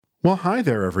Well, hi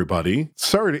there, everybody.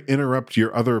 Sorry to interrupt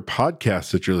your other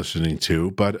podcasts that you're listening to,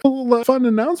 but a little fun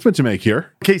announcement to make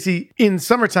here. Casey, in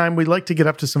summertime, we like to get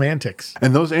up to some antics.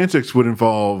 And those antics would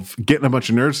involve getting a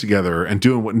bunch of nerds together and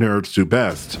doing what nerds do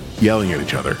best, yelling at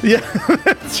each other. Yeah,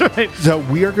 that's right. So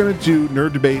we are going to do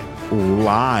Nerd Debate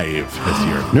live this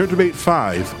year. Nerd Debate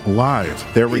 5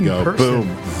 live. There we go. Person. Boom.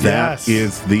 That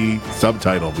is the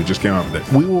subtitle. We just came up with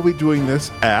it. We will be doing this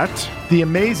at the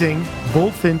amazing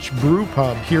Bullfinch Brew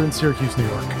Pub here in Syracuse, New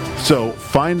York. So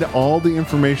find all the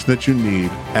information that you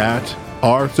need at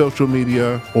our social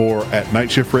media or at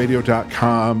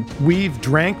nightshiftradio.com. We've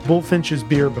drank Bullfinch's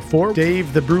beer before.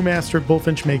 Dave, the brewmaster at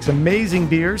Bullfinch, makes amazing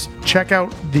beers. Check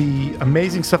out the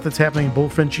amazing stuff that's happening in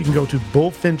Bullfinch. You can go to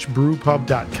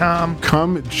bullfinchbrewpub.com.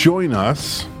 Come join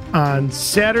us on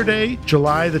Saturday,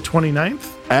 July the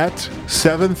 29th at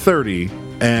 7:30.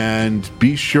 And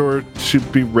be sure to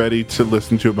be ready to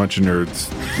listen to a bunch of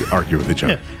nerds argue with each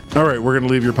other. Yeah. All right, we're going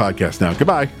to leave your podcast now.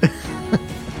 Goodbye.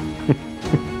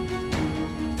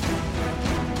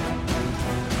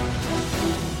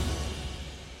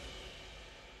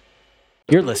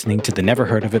 You're listening to the Never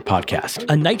Heard of It podcast,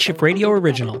 a Night Shift Radio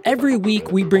original. Every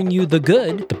week, we bring you the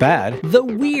good, the bad, the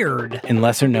weird, and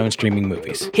lesser-known streaming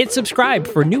movies. Hit subscribe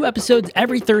for new episodes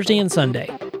every Thursday and Sunday.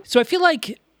 So I feel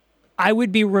like I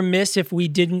would be remiss if we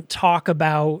didn't talk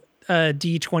about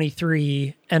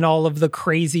D23 and all of the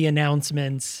crazy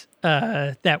announcements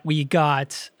that we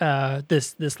got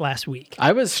this last week.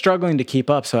 I was struggling to keep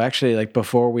up, so actually, like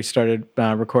before we started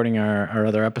recording our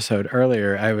other episode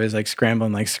earlier, I was like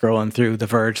scrambling, like scrolling through The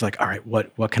Verge, like, all right,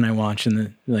 what can I watch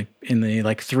in the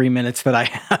 3 minutes that I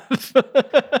have?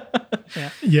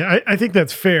 Yeah, I think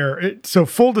that's fair. So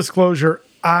full disclosure,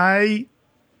 I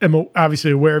am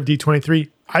obviously aware of D23.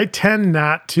 I tend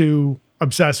not to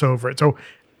obsess over it. So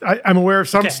I'm aware of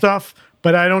some stuff,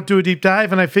 but I don't do a deep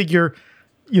dive. And I figure,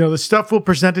 the stuff will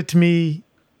present it to me.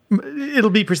 It'll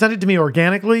be presented to me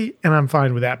organically, and I'm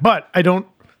fine with that. But I don't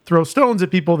throw stones at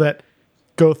people that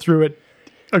go through it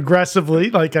aggressively,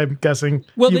 like I'm guessing.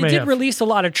 Well, they did release a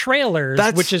lot of trailers,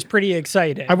 which is pretty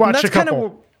exciting. I watched a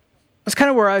couple. That's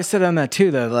kind of where I sit on that too,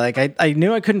 though. Like, I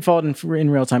knew I couldn't follow it in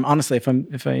real time. Honestly,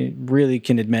 if I really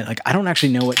can admit, like, I don't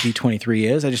actually know what D23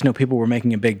 is. I just know people were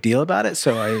making a big deal about it,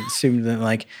 so I assumed that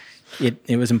like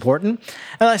it was important.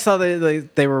 And I saw they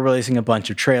were releasing a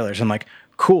bunch of trailers. I'm like,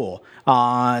 cool.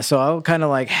 So I'll kind of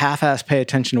like half-ass pay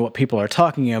attention to what people are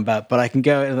talking about, but I can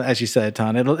go, as you said,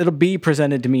 Ton, it'll be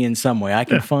presented to me in some way. I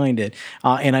can find it.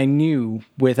 And I knew,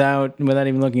 without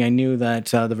even looking, I knew that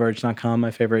TheVerge.com,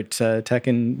 my favorite tech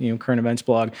and current events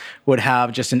blog, would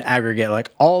have just an aggregate, like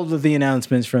all of the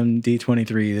announcements from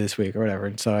D23 this week or whatever.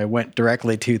 And so I went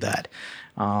directly to that.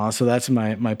 So that's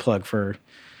my plug for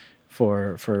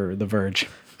The Verge.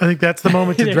 I think that's the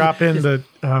moment to drop in the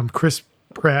Chris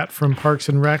Pratt from Parks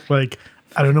and Rec, like,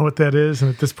 I don't know what that is,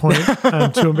 and at this point,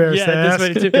 I'm too embarrassed to ask.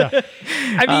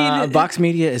 I mean, Vox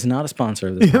Media is not a sponsor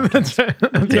of this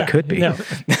podcast. It could be. No.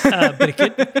 But it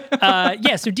could.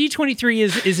 So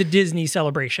D23 is a Disney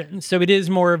celebration. So it is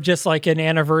more of just like an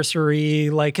anniversary,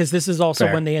 like, because this is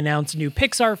also when they announce new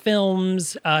Pixar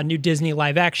films, new Disney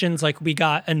live actions. Like, we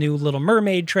got a new Little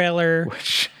Mermaid trailer.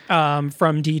 From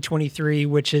D23,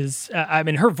 which is,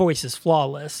 her voice is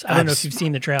flawless. I don't know if you've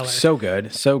seen the trailer. So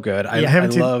good. I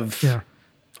love. Yeah.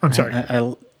 I'm sorry.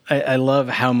 I love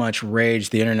how much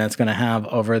rage the internet's going to have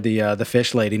over the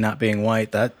fish lady not being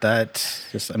white. That's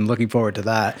just, I'm looking forward to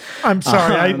that. I'm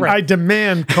sorry. I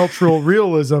demand cultural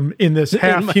realism in this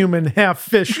half human, half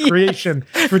fish creation.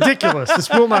 It's ridiculous. This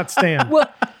will not stand.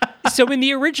 Well, so in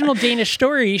the original Danish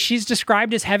story, she's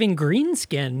described as having green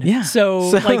skin. Yeah. So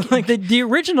like the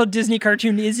original Disney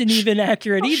cartoon isn't even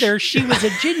accurate either. She was a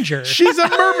ginger. She's a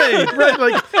mermaid,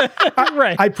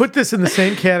 right? I put this in the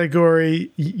same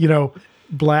category,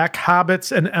 black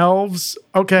hobbits and elves.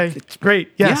 Okay,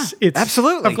 great. Yes, it's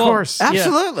absolutely, of course,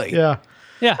 absolutely. Yeah.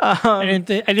 I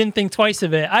didn't think twice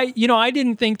of it. I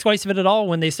didn't think twice of it at all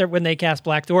when they cast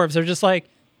black dwarves. They're just like,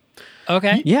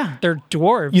 okay, they're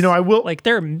dwarves. I will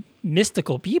they're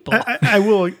mystical people. I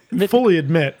will fully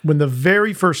admit, when the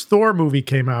very first Thor movie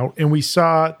came out and we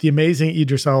saw the amazing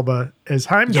Idris Elba as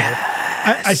Heimdall,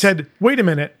 I said, wait a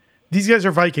minute, these guys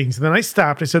are Vikings. And then I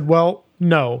stopped. I said, well,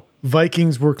 no,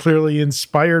 Vikings were clearly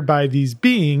inspired by these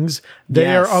beings.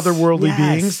 They are otherworldly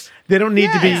beings. They don't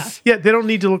need to be, they don't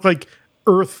need to look like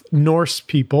Earth Norse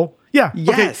people. Yeah.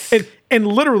 Yes. Okay. And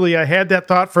literally I had that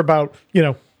thought for about,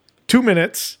 2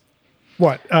 minutes.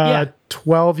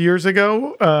 12 years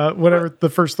ago, whatever the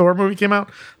first Thor movie came out,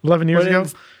 11 years ago.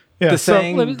 The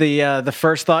saying, the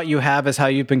first thought you have is how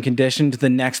you've been conditioned.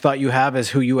 The next thought you have is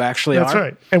who you actually are. That's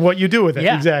right. And what you do with it.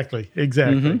 Yeah. Exactly.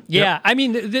 Mm-hmm. Yeah. I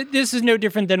mean, this is no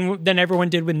different than everyone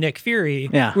did with Nick Fury.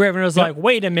 Yeah. Where everyone was like,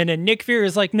 wait a minute. Nick Fury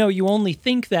is like, no, you only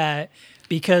think that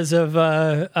because of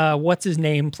what's his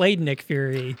name played Nick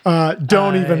Fury.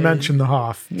 Don't even mention the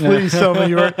Hoff. Please tell me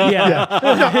you're. Yeah.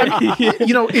 No, I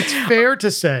mean, it's fair to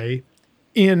say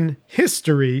in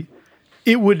history,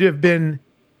 it would have been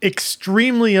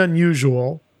extremely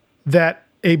unusual that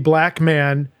a black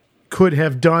man could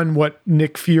have done what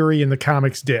Nick Fury in the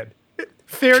comics did.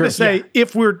 Fair to say,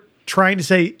 if we're trying to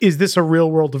say, is this a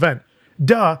real world event?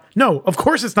 Duh. No, of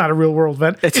course it's not a real world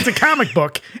event. It's a comic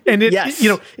book. And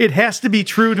it has to be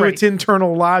true to its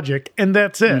internal logic. And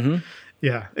that's it. Mm-hmm.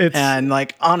 Yeah. And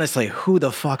like, honestly, who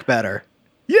the fuck better?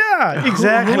 Yeah,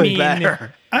 exactly.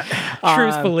 Better.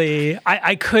 Truthfully,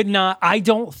 I could not. I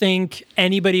don't think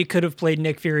anybody could have played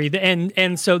Nick Fury,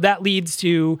 and so that leads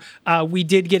to we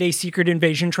did get a Secret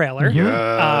Invasion trailer,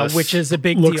 which is a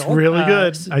big deal. Looks really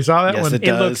good. I saw that one. It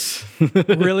does. Looks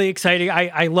really exciting.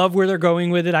 I love where they're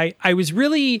going with it. I was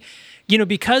really,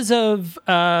 because of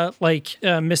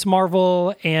Miss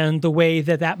Marvel and the way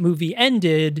that movie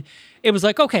ended. It was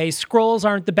like, okay, Skrulls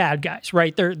aren't the bad guys,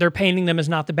 right? They're painting them as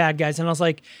not the bad guys, and I was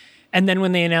like. And then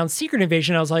when they announced Secret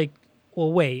Invasion, I was like,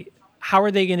 well, wait, how are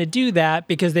they going to do that?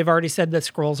 Because they've already said that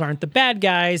Skrulls aren't the bad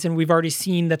guys. And we've already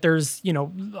seen that there's,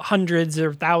 hundreds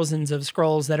or thousands of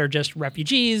Skrulls that are just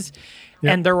refugees.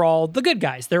 Yep. And they're all the good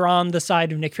guys. They're on the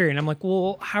side of Nick Fury. And I'm like,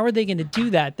 well, how are they going to do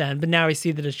that then? But now I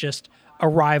see that it's just a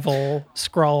rival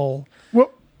Skrull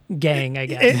gang, I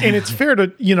guess. And it's fair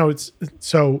to, it's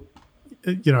so...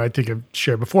 I think I've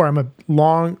shared before. I'm a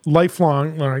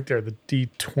lifelong, right there, the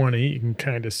D20, you can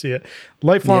kind of see it.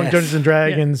 Lifelong Dungeons and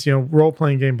Dragons,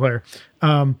 role-playing game player.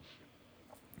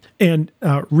 And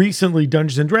recently,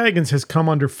 Dungeons and Dragons has come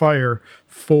under fire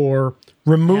for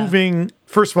removing,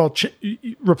 first of all,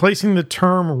 replacing the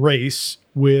term race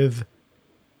with,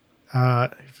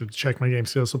 I have to check my game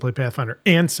skills to play Pathfinder,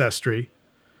 ancestry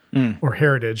or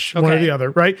heritage, one or the other,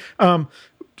 right?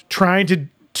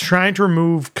 Trying to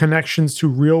remove connections to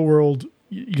real world,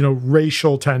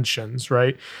 racial tensions,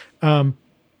 right?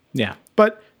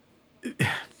 But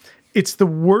it's the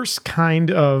worst kind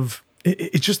of,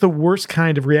 it's just the worst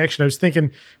kind of reaction. I was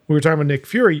thinking, we were talking about Nick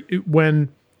Fury, when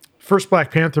first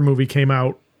Black Panther movie came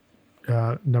out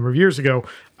a number of years ago,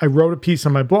 I wrote a piece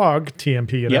on my blog,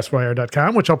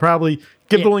 tmp@syr.com, which I'll probably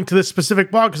give the link to this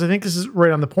specific blog because I think this is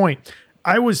right on the point.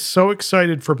 I was so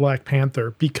excited for Black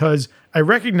Panther because I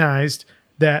recognized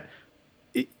that,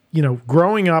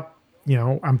 growing up,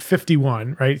 I'm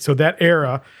 51, right? So that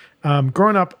era,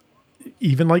 growing up,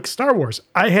 even like Star Wars,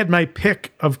 I had my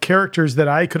pick of characters that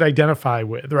I could identify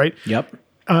with, right? Yep.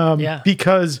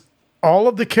 Because all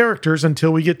of the characters,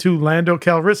 until we get to Lando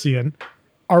Calrissian,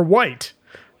 are white.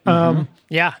 So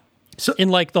in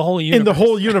like the whole universe. In the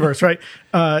whole universe, right?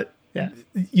 I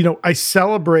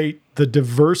celebrate the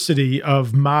diversity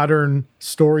of modern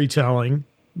storytelling.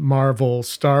 Marvel,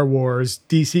 Star Wars,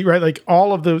 DC, right? Like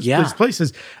all of those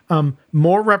places.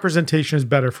 More representation is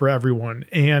better for everyone.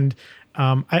 And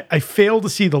I fail to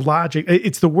see the logic.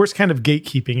 It's the worst kind of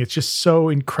gatekeeping. It's just so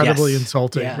incredibly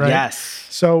insulting, right? Yes.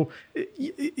 So,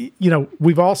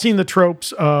 we've all seen the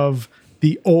tropes of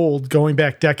the old, going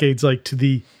back decades, like to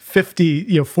the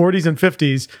 40s and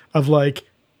 50s of like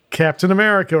Captain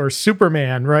America or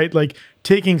Superman, right? Like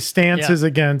taking stances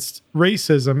against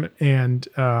racism and,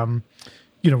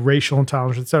 racial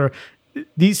intolerance, et cetera.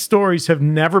 These stories have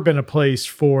never been a place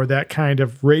for that kind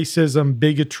of racism,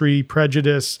 bigotry,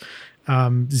 prejudice,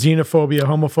 xenophobia,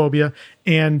 homophobia.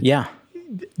 And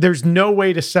there's no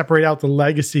way to separate out the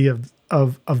legacy of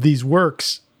these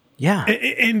works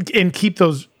and keep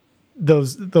those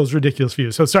ridiculous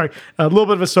views. So sorry, a little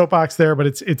bit of a soapbox there, but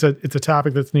it's a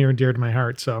topic that's near and dear to my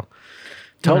heart. So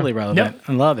totally relevant. Yep.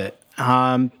 I love it.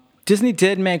 Disney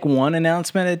did make one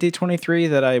announcement at D23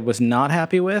 that I was not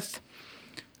happy with.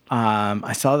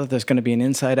 I saw that there's going to be an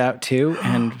Inside Out 2,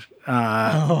 and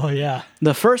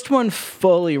the first one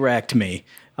fully wrecked me.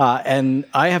 And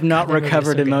I have not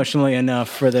recovered emotionally enough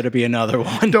for there to be another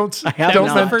one. That's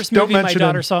the first movie my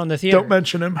daughter saw in the theater. Don't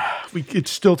mention him.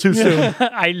 It's still too soon.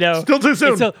 I know. Still too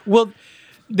soon.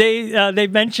 They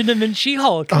mentioned him in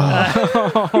She-Hulk,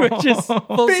 which is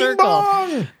full Bing circle.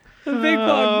 Bong! Big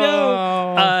Bong,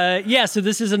 no. So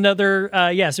this is another.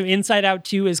 So Inside Out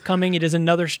 2 is coming. It is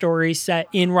another story set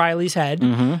in Riley's head,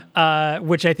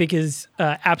 which I think is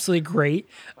absolutely great.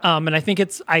 And I think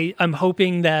I'm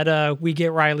hoping that we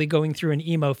get Riley going through an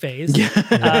emo phase.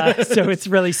 So it's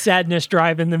really sadness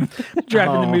driving the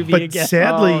movie but again.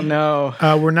 Sadly, no.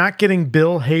 we're not getting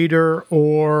Bill Hader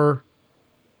or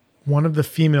one of the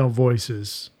female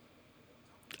voices.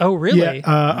 Oh, really?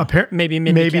 Yeah, maybe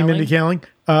Mindy Kaling.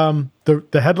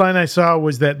 The headline I saw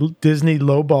was that Disney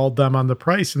lowballed them on the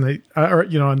price and they,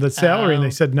 on the salary, and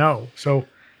they said no. So,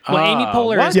 Amy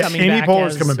Poehler is coming Amy back.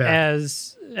 Poehler's coming back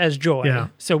as Joy. Yeah.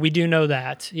 So we do know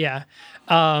that. Yeah.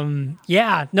 No,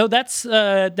 that's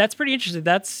pretty interesting.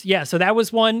 So that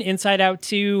was one. Inside Out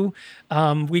 2.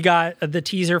 We got the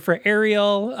teaser for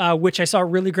Ariel, which I saw a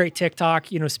really great TikTok,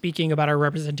 speaking about our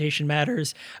representation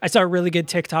matters. I saw a really good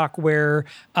TikTok where,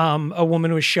 a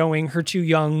woman was showing her two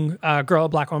young, a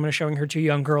black woman was showing her two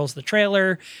young girls the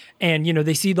trailer, and,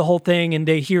 they see the whole thing and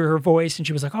they hear her voice and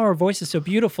she was like, oh, her voice is so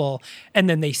beautiful. And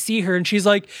then they see her and she's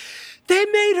like, they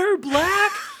made her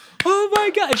black. Oh my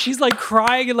God. She's like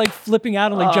crying and like flipping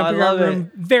out and like jumping around the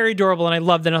room. Very adorable. And I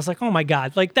loved it. And I was like, oh my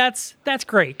God, like that's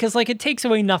great. Cause like it takes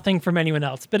away nothing from anyone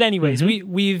else. But anyways,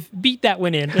 we've beat that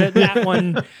one in. That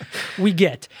one we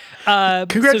get.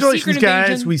 Congratulations,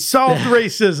 guys. We solved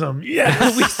racism.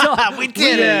 Yes. we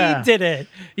did it. We did it.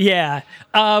 Yeah.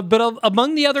 But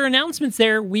among the other announcements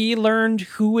there, we learned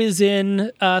who is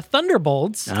in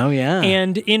Thunderbolts. Oh, yeah.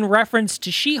 And in reference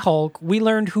to She-Hulk, we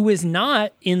learned who is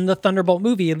not in the Thunderbolt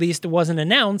movie, at least it wasn't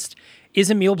announced,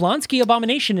 is Emil Blonsky.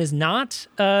 Abomination is not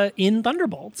in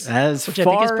Thunderbolts. Which I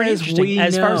think is pretty interesting.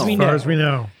 As far as we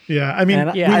know. Yeah. I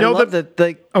mean, we I know love that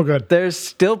good. There's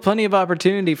still plenty of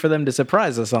opportunity for them to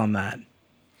surprise us on that.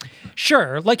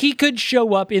 Sure, like he could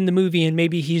show up in the movie and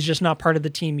maybe he's just not part of the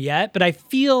team yet, but I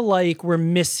feel like we're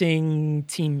missing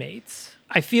teammates.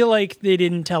 I feel like they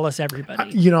didn't tell us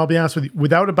everybody. I'll be honest with you.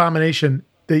 Without Abomination,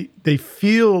 they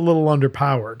feel a little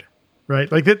underpowered,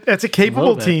 right? Like that's a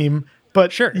capable team,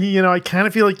 but sure. I kind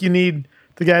of feel like you need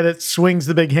the guy that swings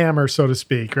the big hammer, so to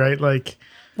speak, right? Like,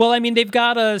 well, I mean, they've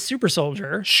got a super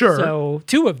soldier. Sure. So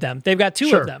two of them. They've got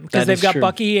two of them because they've got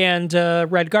Bucky and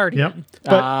Red Guardian. Yep.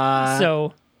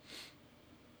 But,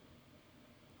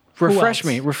 Refresh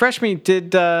me.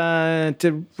 Did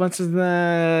what's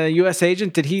the U.S.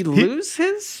 agent? Did he lose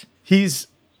his?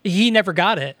 He never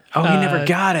got it. Oh, he never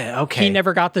got it. Okay. He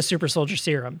never got the super soldier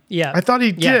serum. Yeah. I thought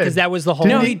he did. Yeah, because that was the whole.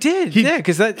 No, he did.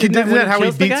 Because that how he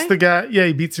beats the guy. Yeah,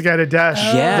 he beats the guy to death.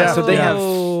 Yeah. So they have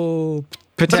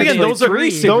potentially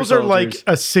those are like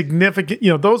a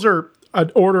significant. Those are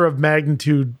an order of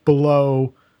magnitude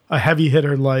below a heavy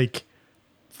hitter like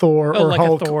Thor or like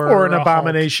Hulk or an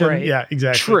Abomination. Hulk, right. Yeah,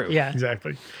 exactly. True. Yeah.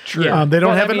 Exactly. True. They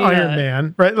don't have an Iron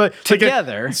Man, right? Like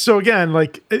together. So again,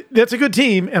 that's a good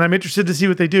team, and I'm interested to see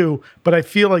what they do. But I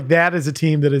feel like that is a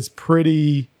team that is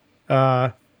pretty,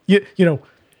 one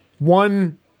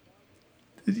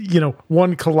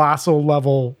colossal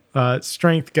level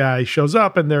strength guy shows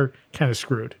up, and they're kind of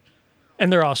screwed. And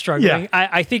they're all struggling. Yeah.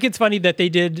 I think it's funny that they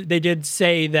did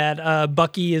say that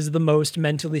Bucky is the most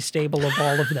mentally stable of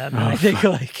all of them. And I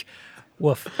think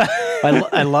woof.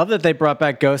 I love that they brought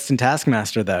back Ghost and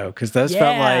Taskmaster though, because those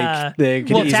felt like they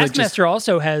could easily Taskmaster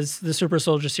also has the super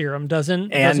soldier serum, doesn't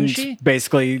she?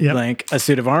 Basically like a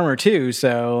suit of armor too.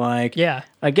 So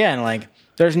again,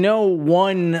 there's no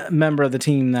one member of the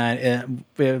team that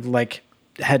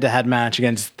head-to-head match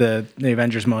against the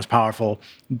Avengers most powerful,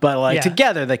 but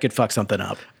together they could fuck something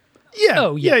up.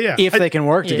 Yeah. If they can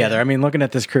work together. I mean, looking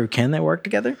at this crew, can they work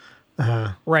together?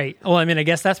 Right. Well, I mean, I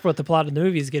guess that's what the plot of the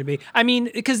movie is going to be. I mean,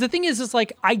 because the thing is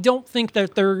I don't think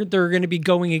that they're going to be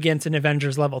going against an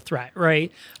Avengers level threat,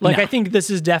 right? I think this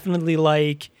is definitely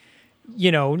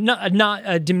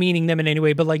not demeaning them in any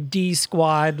way, but like D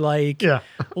Squad,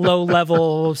 low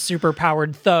level, super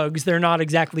powered thugs. They're not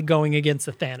exactly going against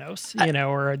the Thanos,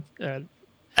 or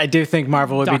I do think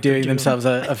Marvel would Dr. be doing Doom. themselves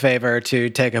a favor to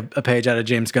take a page out of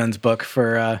James Gunn's book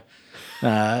for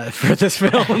this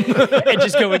film and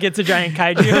just go against a giant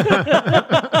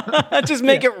kaiju. Just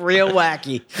make it real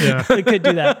wacky. Yeah. They could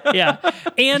do that. Yeah.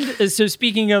 And so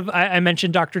speaking of, I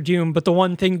mentioned Dr. Doom, but the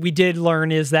one thing we did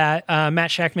learn is that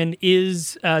Matt Shakman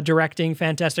is directing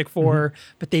Fantastic Four,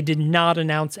 but they did not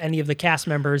announce any of the cast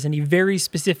members. And he very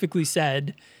specifically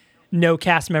said, no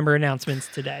cast member announcements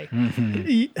today.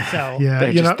 So,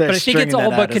 but I think it's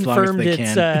all but confirmed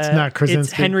it's not Krasinski.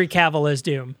 It's Henry Cavill as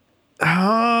Doom.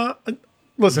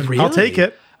 Listen, Really? I'll take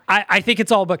it. I think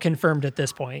it's all but confirmed at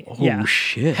this point. Oh,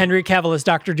 shit. Henry Cavill is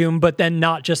Dr. Doom, but then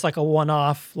not just like a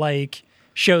one-off,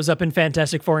 shows up in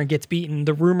Fantastic Four and gets beaten.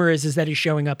 The rumor is that he's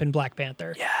showing up in Black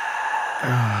Panther.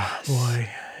 Oh, boy.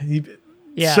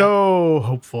 Yeah. So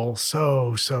hopeful.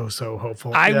 So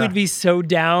hopeful. I would be so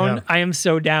down. Yeah. I am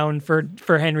so down for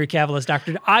Henry Cavill as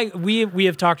Doctor. We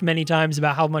have talked many times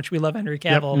about how much we love Henry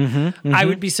Cavill. I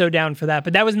would be so down for that.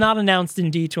 But that was not announced in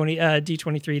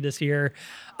D23 this year.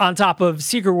 On top of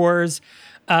Secret Wars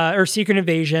or Secret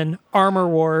Invasion, Armor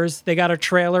Wars, they got a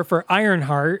trailer for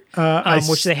Ironheart,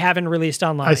 which they haven't released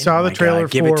online. I saw the trailer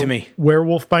give for it to me.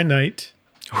 Werewolf by Night.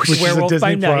 Which Werewolf is a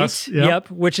by Disney Night, Plus. Yep.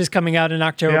 which is coming out in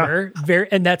October.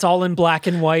 And that's all in black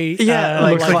and white. Yeah,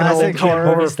 Looks like an classic old horror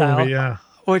horror style. movie. Yeah.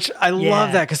 Which I Yeah.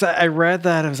 love that because I read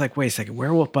that. I was like, wait a second,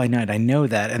 Werewolf by Night. I know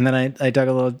that. And then I did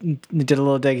a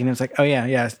little digging. And I was like, oh,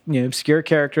 yeah. Obscure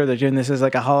character. They're doing this as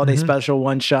like a holiday special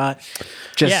one shot.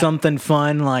 Just something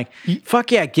fun. Like,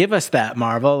 fuck yeah, give us that,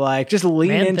 Marvel. Like, just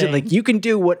lean into it. Like, you can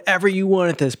do whatever you want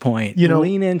at this point.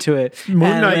 Lean into it.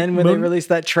 Then when they released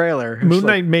that trailer, Moon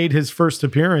Knight made his first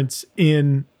appearance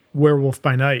in Werewolf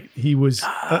by Night. He was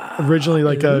originally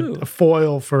like a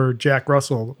foil for Jack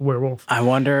Russell, Werewolf. I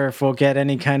wonder if we'll get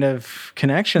any kind of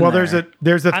connection. Well, there.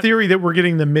 there's a theory that we're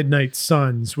getting the Midnight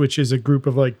Suns, which is a group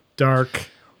of like dark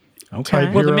type Well,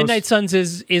 the heroes. Midnight Suns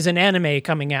is an anime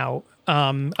coming out.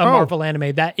 A Marvel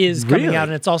anime that is coming Really? out,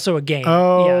 and it's also a game.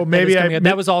 Oh, maybe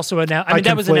that was also announced. I mean,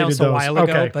 that was conflated announced a those. while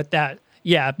ago,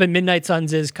 Okay. but Midnight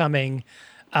Suns is coming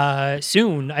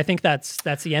soon. I think that's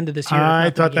the end of this year. I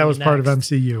thought that was part of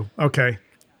MCU. Okay.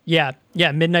 Yeah,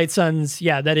 Midnight Suns.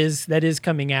 Yeah, that is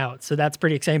coming out. So that's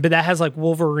pretty exciting. But that has like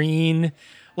Wolverine,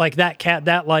 like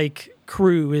that like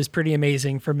crew is pretty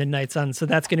amazing for Midnight Suns. So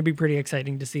that's going to be pretty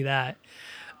exciting to see that.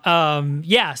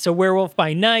 So Werewolf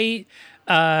by Night.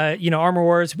 Armor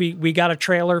Wars, we got a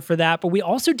trailer for that, but we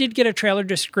also did get a trailer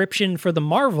description for the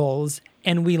Marvels,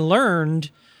 and we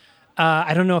learned,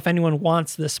 I don't know if anyone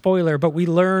wants the spoiler, but we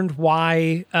learned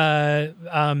why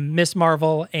Miss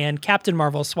Marvel and Captain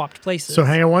Marvel swapped places. So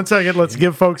hang on one second. Let's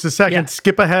give folks a second. Yeah.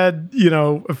 Skip ahead.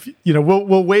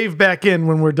 We'll wave back in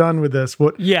when we're done with this.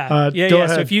 Go Yeah. ahead.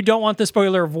 So if you don't want the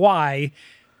spoiler of why,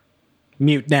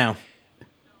 mute now.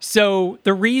 So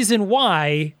the reason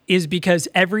why is because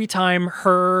every time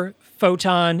her,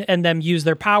 Photon, and them use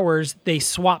their powers, they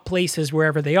swap places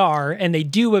wherever they are, and they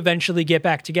do eventually get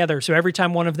back together. So every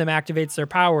time one of them activates their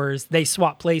powers, they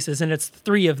swap places, and it's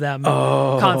three of them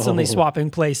constantly swapping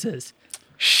places.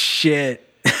 Shit.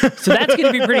 So that's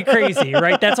going to be pretty crazy,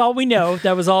 right? That's all we know.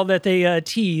 That was all that they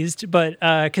teased, but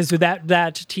because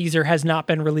that teaser has not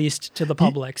been released to the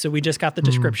public, so we just got the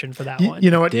description for that one.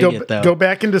 You know what? Go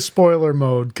back into spoiler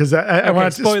mode because I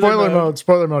want to spoiler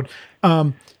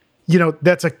mode.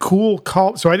 That's a cool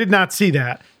call. So I did not see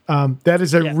that. That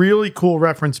is a really cool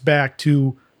reference back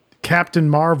to Captain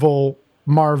Marvel,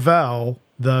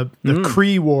 the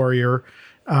Kree warrior.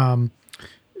 When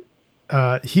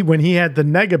he had the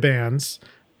Negabands,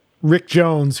 Rick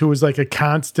Jones, who was like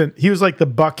he was like the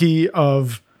Bucky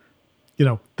of,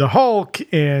 the Hulk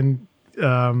and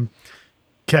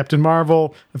Captain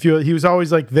Marvel. He was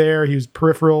always like there. He was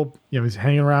peripheral. He's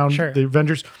hanging around the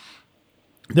Avengers.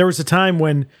 There was a time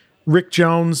when Rick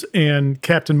Jones and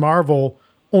Captain Marvel,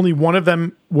 only one of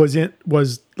them was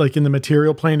like in the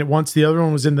material plane at once. The other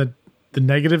one was in the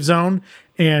negative zone,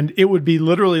 and it would be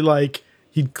literally like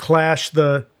he'd clash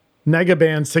the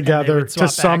Negabands together to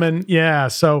summon. Back. Yeah.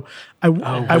 So I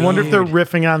wonder if they're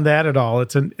riffing on that at all.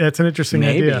 It's an interesting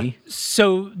idea.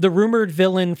 So the rumored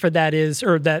villain for that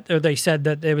or they said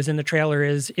that it was in the trailer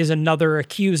is another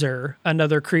accuser,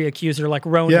 another Kree accuser like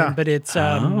Ronan, but it's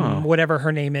whatever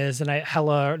her name is, and not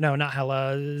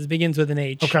Hela. It begins with an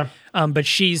H. Okay. But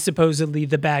she's supposedly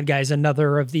the bad guys,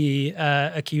 another of the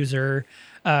accuser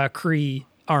Kree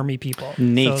army people.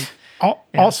 Neat. So,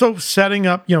 also setting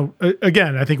up,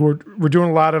 again, I think we're doing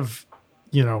a lot of,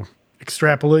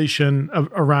 extrapolation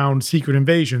around Secret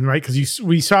Invasion, right? Because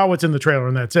we saw what's in the trailer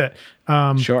and that's it.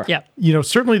 Sure. Yeah.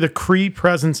 Certainly the Kree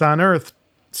presence on Earth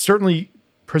certainly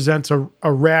presents a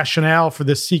rationale for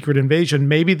this Secret Invasion.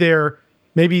 Maybe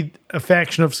a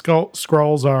faction of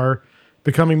Skrulls are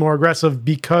becoming more aggressive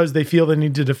because they feel they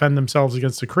need to defend themselves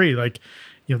against the Kree. Like,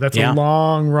 that's a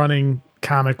long running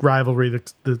comic rivalry,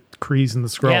 the Krees and the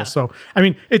Skrulls. Yeah. So, I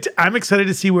mean, I'm excited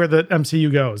to see where the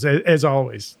MCU goes, as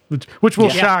always, which will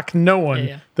shock no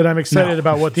one that I'm excited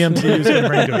about what the MCU is going to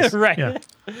bring to us. Right. Yeah.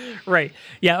 Right.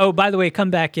 Yeah. Oh, by the way,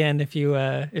 come back in if you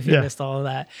missed all of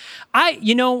that. I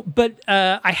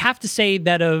have to say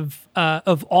that of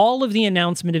all of the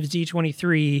announcement of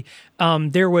D23,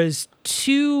 there was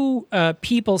two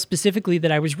people specifically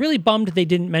that I was really bummed they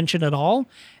didn't mention at all.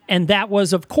 And that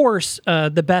was, of course,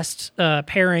 the best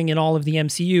pairing in all of the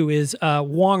MCU is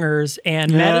Wongers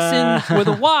and Madison with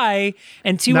a Y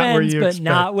and two N's, but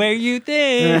not where you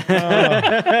think.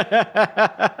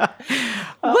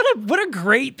 What a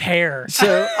great pair.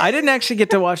 So I didn't actually get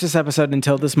to watch this episode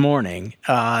until this morning.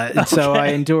 So I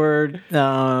endured,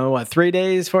 4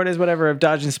 days, whatever, of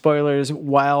dodging spoilers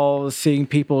while seeing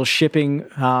people shipping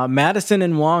Madison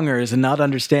and Wongers and not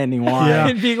understanding why. Yeah.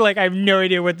 And being like, I have no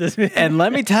idea what this means. And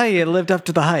let me tell you, it lived up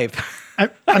to the hype.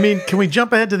 I mean, can we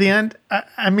jump ahead to the end?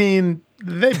 I mean,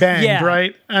 they banged,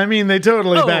 right? I mean, they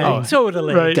totally banged. Oh,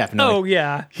 totally. Right? Definitely. Oh,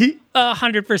 yeah.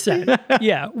 100%.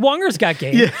 Yeah. Wonger's got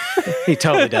game. Yeah. He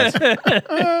totally does.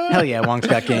 Hell yeah, Wong's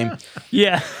got game.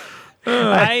 Yeah.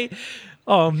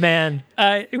 Oh, man.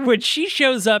 When she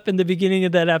shows up in the beginning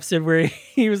of that episode where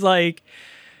he was like,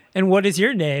 and what is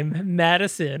your name?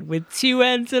 Madison, with two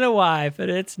N's and a Y, but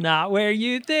it's not where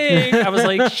you think. I was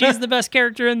like, she's the best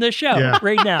character in this show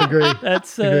right now. Agreed.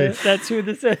 That's who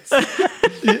this is.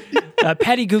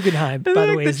 Patty Guggenheim, by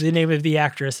the way, is the name of the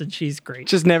actress, and she's great.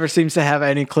 Just never seems to have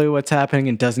any clue what's happening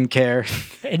and doesn't care.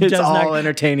 It's all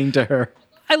entertaining to her.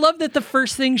 I love that the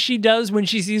first thing she does when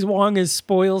she sees Wong is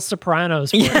spoil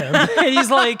Sopranos for him. And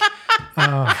he's like,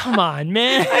 come on,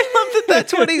 man. I love that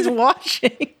that's what he's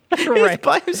watching. Right. He's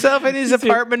by himself in his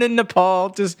apartment in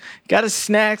Nepal, just got his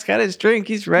snacks, got his drink.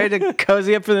 He's ready to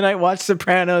cozy up for the night, watch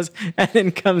Sopranos, and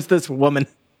then comes this woman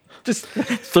just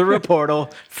through a portal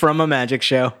from a magic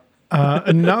show.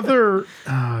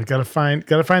 Gotta find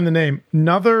the name.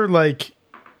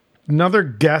 Another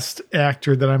guest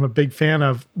actor that I'm a big fan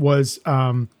of was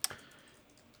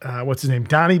what's his name?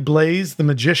 Donnie Blaze, the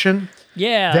magician.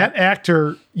 Yeah. That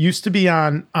actor used to be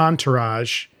on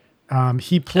Entourage.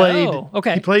 He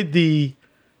played the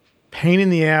pain in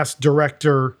the ass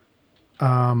director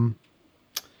of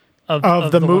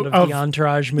the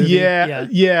Entourage movie.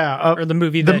 Yeah. Or the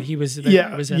movie that he was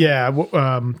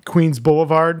in. Queens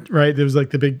Boulevard, right? There was like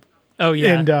the big. Oh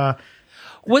yeah. And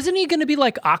wasn't he going to be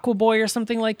like Aquaboy or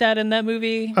something like that in that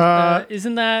movie?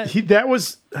 Isn't that that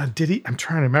was? Did he? I'm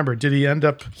trying to remember. Did he end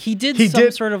up? He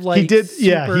did sort of like. He did.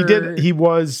 Yeah, he did. He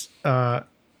was.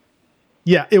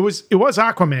 Yeah, it was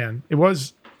Aquaman. It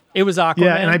was Aquaman.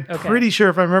 Yeah, and I'm pretty sure,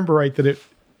 if I remember right, that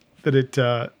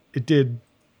it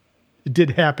did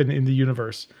happen in the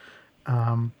universe.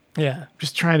 Yeah.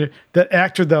 Just trying to. That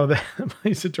actor though that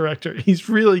plays the director, he's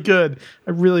really good.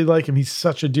 I really like him. He's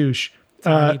such a douche.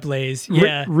 Donnie Blaze.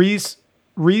 Yeah. Reese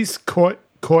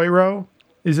Coiro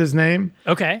is his name.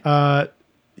 Okay.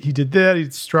 He did that. He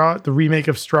did the remake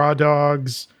of Straw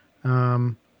Dogs.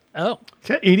 Got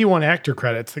 81 actor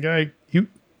credits. The guy,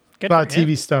 a lot of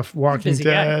TV stuff. Walking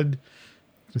Dead.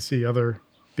 Let's see other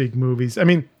big movies. I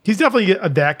mean, he's definitely a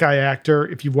that guy actor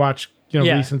if you watch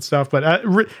recent stuff. But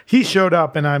he showed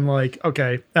up, and I'm like,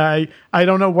 okay, I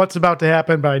don't know what's about to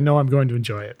happen, but I know I'm going to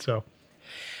enjoy it. So.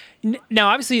 Now,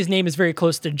 obviously, his name is very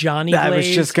close to Johnny Blaze. I was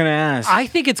just going to ask. I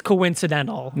think it's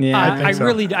coincidental. Yeah,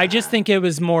 I just think it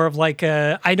was more of like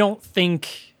I'm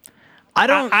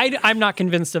not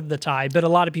convinced of the tie, but a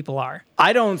lot of people are.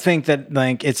 I don't think that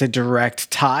like it's a direct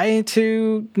tie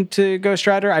to Ghost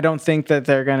Rider. I don't think that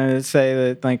they're gonna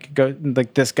say that like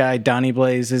this guy Donnie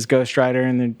Blaze is Ghost Rider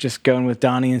and they're just going with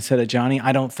Donnie instead of Johnny.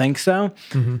 I don't think so.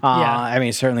 Mm-hmm. I mean,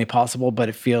 it's certainly possible, but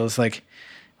it feels like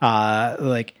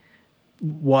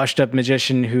washed up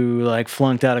magician who like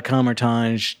flunked out of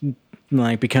Comertage,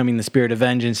 like becoming the spirit of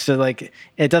vengeance. So like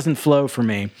it doesn't flow for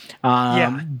me.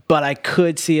 But I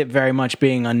could see it very much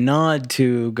being a nod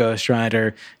to Ghost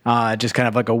Rider, just kind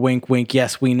of like a wink, wink.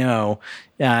 Yes, we know,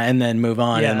 and then move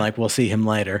on and like we'll see him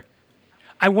later.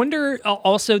 I wonder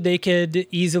also they could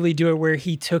easily do it where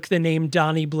he took the name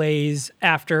Donnie Blaze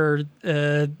after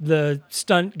the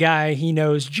stunt guy he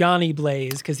knows, Johnny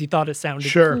Blaze, because he thought it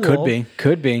sounded cool.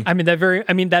 Could be. I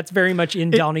mean, that's very much in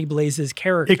Donnie Blaze's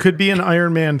character. It could be an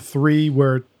Iron Man 3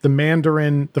 where the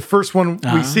Mandarin, the first one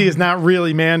we see is not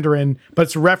really Mandarin, but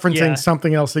it's referencing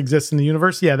something else that exists in the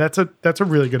universe. Yeah, that's a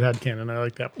really good headcanon. I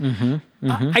like that. Mm-hmm.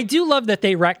 Mm-hmm. I do love that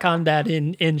they retconned that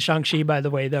in Shang-Chi, by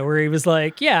the way, though, where he was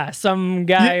like, some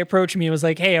guy approached me and was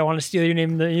like, hey, I want to steal your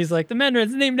name. And he's like, the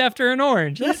Mandarin's named after an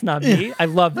orange. That's not me. I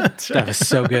love that. That was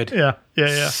so good. Yeah.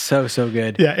 So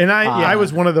good. Yeah, and I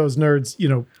was one of those nerds,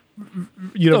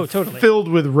 totally. Filled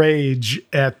with rage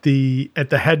at the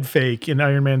head fake in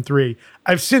Iron Man 3.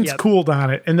 I've since cooled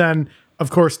on it. And then, of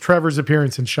course, Trevor's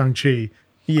appearance in Shang-Chi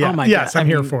Yeah. Oh my yes, God. I'm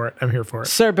here for it. I'm here for it.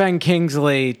 Sir Ben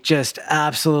Kingsley just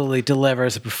absolutely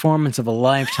delivers a performance of a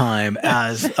lifetime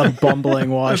as a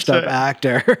bumbling, washed-up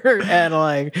actor, and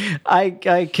like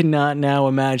I cannot now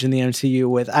imagine the MCU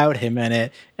without him in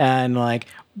it. And like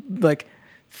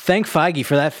thank Feige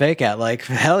for that fake out. Like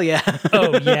hell yeah.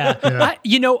 Oh yeah.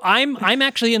 I'm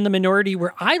actually in the minority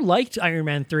where I liked Iron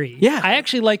Man 3. Yeah. I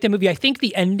actually liked the movie. I think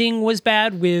the ending was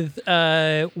bad with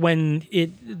when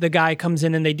the guy comes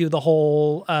in and they do the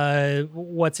whole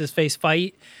what's his face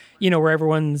fight, where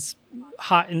everyone's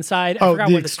hot inside. I forgot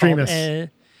the what it's called.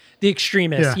 Extremists. The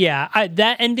Extremists. Yeah.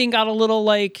 That ending got a little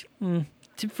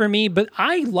for me, but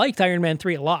I liked Iron Man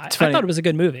 3 a lot. I thought it was a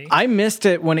good movie. I missed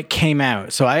it when it came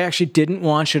out, so I actually didn't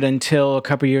watch it until a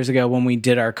couple years ago when we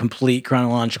did our complete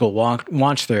chronological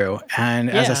watch through. And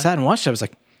as I sat and watched it, I was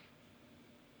like,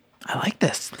 I like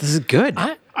this. This is good.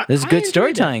 This is good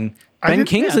storytelling. Ben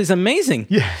Kingsley's amazing.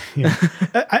 Yeah.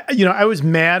 I was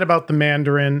mad about the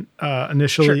Mandarin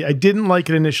initially. Sure. I didn't like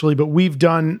it initially, but we've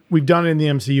done it in the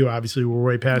MCU. Obviously, we're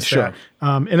way past that.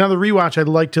 And on the rewatch, I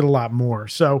liked it a lot more.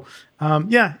 So,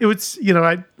 it was.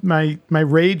 My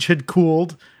rage had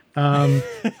cooled.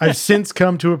 I've since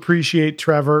come to appreciate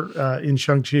Trevor in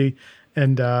Shang-Chi,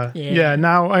 and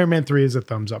now Iron Man 3 is a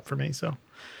thumbs up for me. So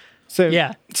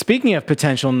speaking of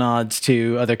potential nods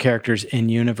to other characters in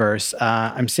universe,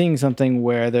 I'm seeing something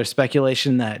where there's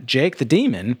speculation that Jake the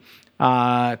Demon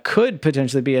could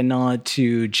potentially be a nod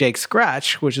to Jake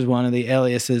Scratch, which is one of the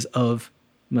aliases of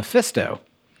Mephisto,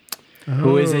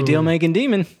 who is a deal-making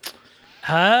demon.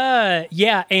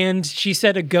 And she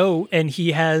said a goat, and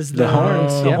he has the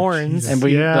horns. The horns. And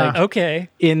we okay.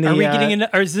 Are we getting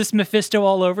into? Or is this Mephisto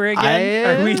all over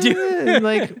again? Are we doing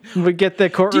we get the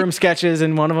courtroom sketches,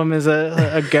 and one of them is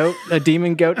a goat, a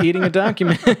demon goat eating a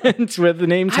document with the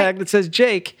name tag that says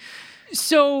Jake.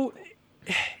 So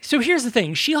here's the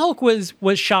thing: She-Hulk was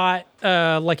shot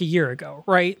like a year ago,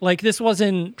 right? Like this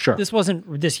wasn't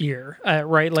this year,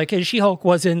 right? Like She-Hulk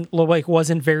wasn't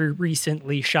very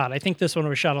recently shot. I think this one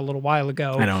was shot a little while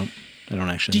ago. I don't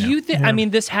actually know. Do you think? I mean,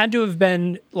 this had to have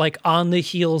been like on the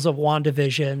heels of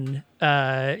WandaVision,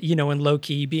 and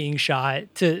Loki being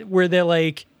shot, to where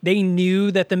they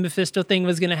knew that the Mephisto thing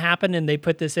was going to happen, and they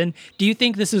put this in. Do you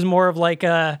think this is more of like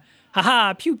a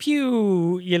haha, pew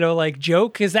pew,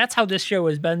 joke? Because that's how this show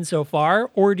has been so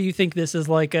far. Or do you think this is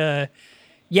like a,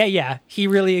 he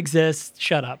really exists,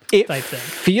 shut up type thing? It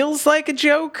feels like a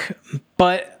joke,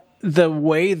 but the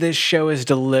way this show is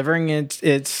delivering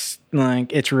its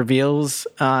reveals,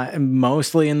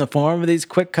 mostly in the form of these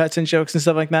quick cuts and jokes and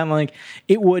stuff like that. Like,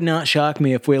 it would not shock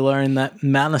me if we learned that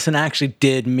Madison actually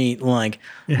did meet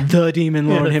the Demon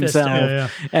Lord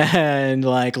himself, and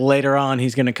later on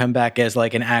he's going to come back as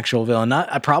an actual villain.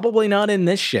 Probably not in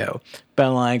this show,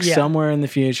 but somewhere in the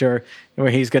future where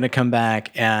he's going to come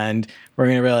back and we're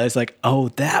going to realize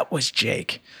that was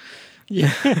Jake.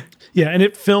 Yeah. Yeah, and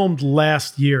it filmed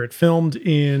last year. It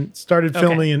started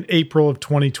filming in April of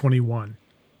 2021.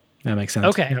 That makes sense.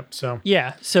 Okay.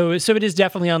 Yep, so it is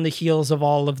definitely on the heels of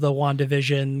all of the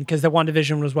WandaVision, because the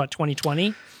WandaVision was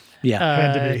 2020? Yeah.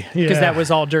 Had to be. Because that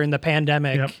was all during the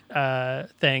pandemic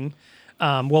thing.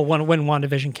 When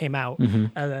WandaVision came out.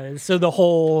 Mm-hmm. So the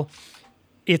whole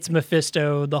it's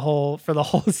Mephisto, for the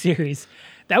whole series.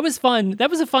 That was fun. That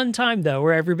was a fun time, though,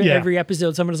 where every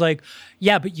episode someone was like,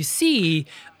 yeah, but you see,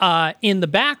 in the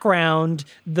background,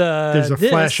 there's a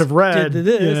flash of red.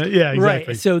 Yeah, exactly.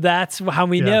 Right. So that's how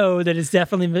we know that it's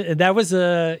definitely, that was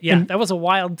a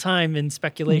wild time in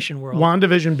speculation world.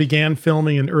 WandaVision began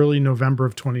filming in early November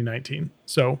of 2019.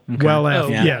 So well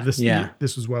after.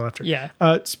 This was well after. Yeah.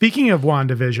 Speaking of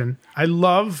WandaVision, I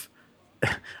love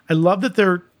that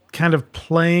they're kind of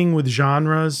playing with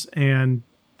genres and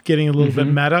getting a little bit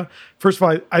meta. First of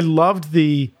all, I loved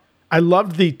the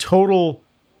total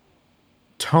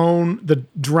tone, the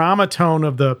drama tone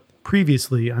of the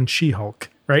previously on She-Hulk,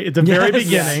 right? At the very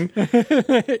beginning.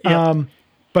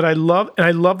 But I love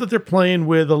that they're playing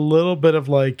with a little bit of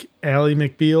Ally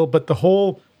McBeal, but the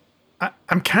whole,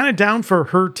 I'm kind of down for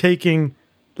her taking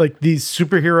these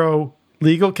superhero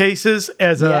legal cases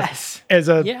as a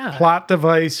plot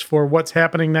device for what's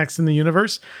happening next in the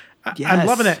universe. I'm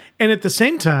loving it. And at the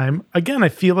same time, again, I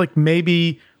feel like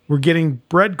maybe we're getting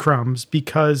breadcrumbs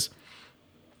because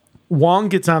Wong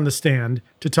gets on the stand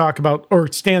to talk about,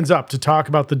 or stands up to talk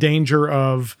about the danger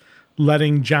of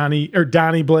letting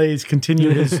Donnie Blaze continue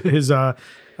his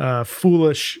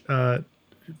foolish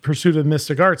pursuit of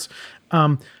mystic arts.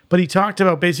 But he talked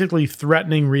about basically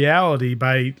threatening reality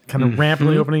by kind of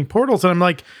rampantly opening portals. And I'm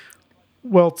like,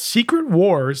 well, Secret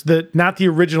Wars, not the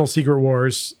original Secret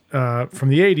Wars from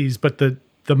the 80s, but the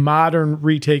the modern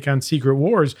retake on Secret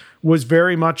Wars was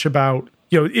very much about,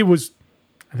 it was,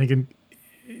 I think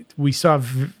we saw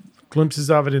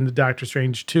glimpses of it in the Doctor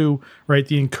Strange 2, right?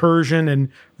 The incursion and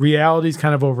realities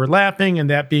kind of overlapping and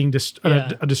that being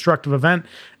a destructive event.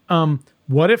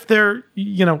 What if they're,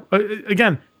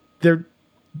 again,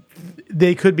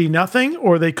 they could be nothing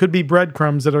or they could be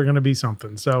breadcrumbs that are going to be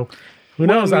something. So who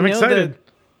knows? I'm excited.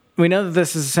 We know that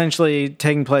this is essentially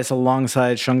taking place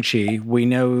alongside Shang-Chi. We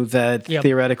know that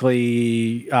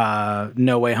theoretically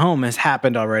No Way Home has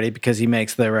happened already because he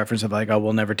makes the reference of like, oh,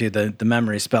 we'll never do the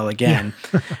memory spell again.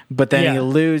 But then he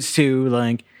alludes to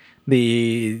like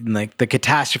the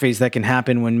catastrophes that can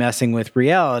happen when messing with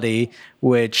reality,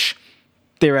 which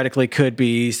theoretically could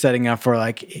be setting up for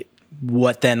like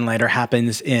what then later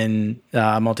happens in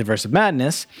Multiverse of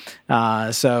Madness.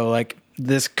 So like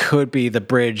this could be the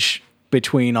bridge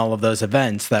between all of those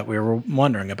events that we were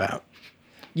wondering about.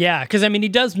 Yeah, because I mean, he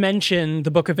does mention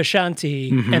the Book of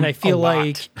Ashanti, and I feel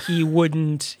like he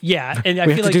wouldn't. Yeah, and I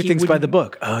we feel have to like do things by the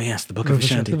book. Oh yes, the Book of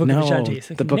Ashanti. The Book of Ashanti.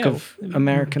 The Book of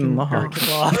American Law. American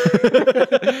Law,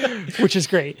 which is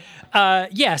great.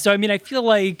 So I mean, I feel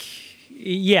like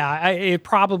it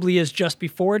probably is just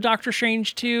before Doctor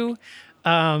Strange 2.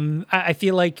 I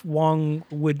feel like Wong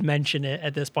would mention it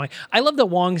at this point. I love that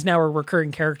Wong's now a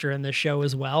recurring character in this show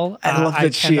as well. I love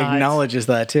that she acknowledges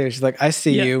that too. She's like, I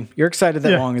see you. You're excited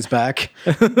that Wong is back.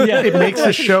 It makes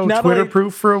the show Twitter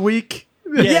proof for a week.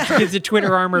 Yeah, she gives it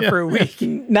Twitter armor for a week.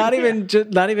 Not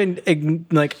even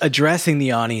like addressing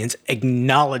the audience,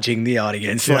 acknowledging the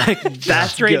audience. Like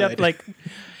that's straight good. up like.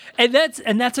 And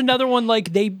that's another one,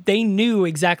 like they knew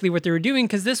exactly what they were doing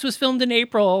because this was filmed in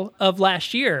April of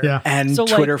last year. Yeah. And so,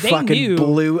 Twitter fucking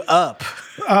blew up.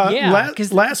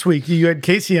 Last week, you had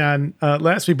Casey on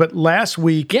last week, but last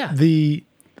week, the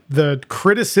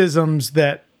criticisms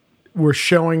that were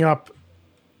showing up,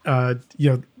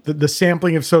 the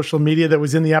sampling of social media that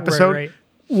was in the episode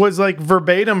was like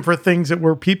verbatim for things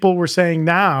that people were saying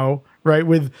now, right?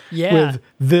 With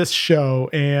this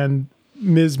show and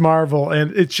Ms. Marvel,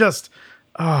 and it's just,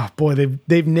 oh boy,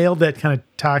 they've nailed that kind of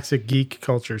toxic geek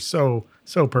culture so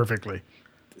perfectly.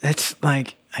 It's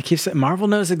like I keep saying, Marvel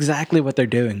knows exactly what they're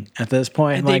doing at this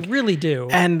point. And like, they really do.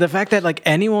 And the fact that like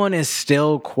anyone is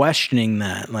still questioning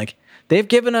that, like they've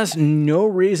given us no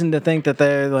reason to think that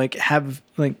they like have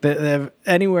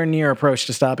anywhere near approached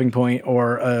a stopping point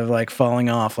or of like falling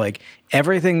off. Like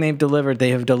everything they have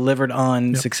delivered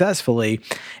on successfully,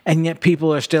 and yet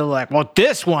people are still like, well,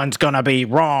 this one's gonna be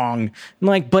wrong. I'm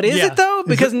like, but is it though?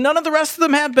 Because none of the rest of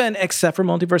them have been, except for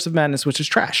Multiverse of Madness, which is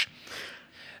trash.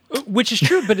 Which is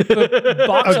true, but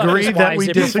box agree office that we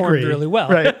it disagree. Performed really well.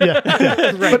 Right? Yeah.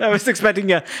 Right. But I was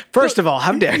expecting first of all,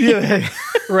 how dare you?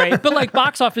 Right, but like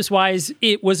box office wise,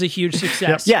 it was a huge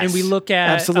success. Yes, and we look at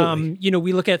absolutely.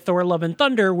 we look at Thor: Love and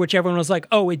Thunder, which everyone was like,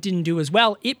 oh, it didn't do as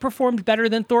well. It performed better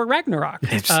than Thor: Ragnarok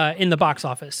in the box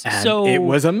office. And so it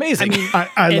was amazing. I mean,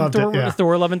 I loved Thor, it. Yeah.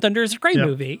 Thor: Love and Thunder is a great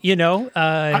movie.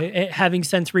 Having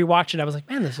since rewatched it, I was like,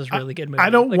 man, this is a really good movie. I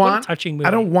don't want a touching movie.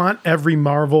 I don't want every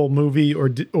Marvel movie or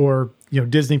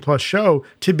Disney Plus show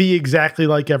to be exactly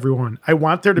like everyone. I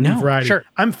want there to be variety. Sure.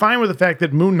 I'm fine with the fact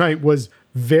that Moon Knight was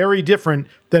very different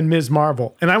than Ms.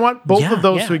 Marvel, and I want both of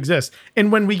those to exist.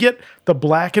 And when we get the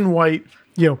black and white,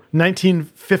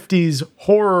 1950s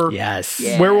horror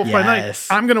Werewolf by Night,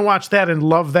 I'm going to watch that and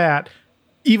love that,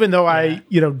 even though I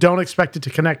don't expect it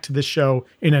to connect to this show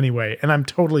in any way, and I'm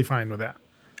totally fine with that.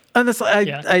 And that's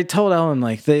I told Ellen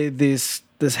like this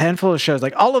handful of shows,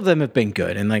 like all of them have been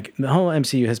good, and like the whole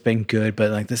MCU has been good,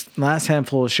 but like this last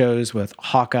handful of shows with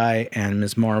Hawkeye and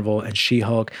Ms. Marvel and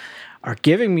She-Hulk are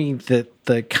giving me the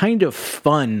kind of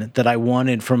fun that I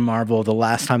wanted from Marvel the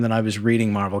last time that I was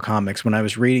reading Marvel comics, when I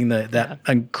was reading that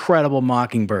incredible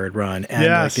Mockingbird run and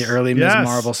like the early Ms.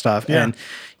 Marvel stuff, and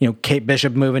Kate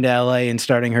Bishop moving to LA and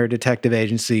starting her detective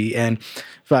agency, and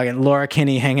fucking Laura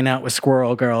Kinney hanging out with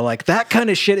Squirrel Girl. Like that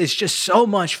kind of shit is just so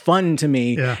much fun to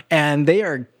me, and they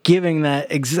are giving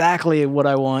that exactly what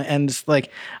I want, and it's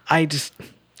like I just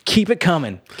keep it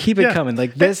coming. Keep it coming.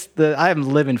 Like this, I am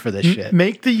living for this shit.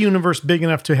 Make the universe big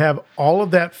enough to have all of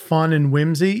that fun and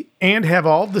whimsy and have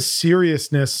all the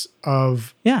seriousness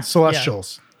of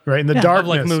Celestials, right? And the darkness.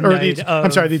 Like Moon or Knight,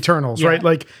 the Eternals, right?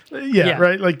 Like,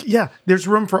 right? Like, there's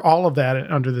room for all of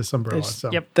that under this umbrella.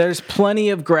 There's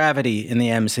plenty of gravity in the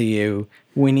MCU.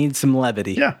 We need some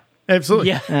levity. Yeah, absolutely.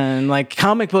 Yeah. And like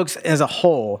comic books as a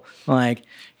whole, like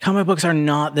comic books are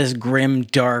not this grim,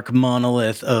 dark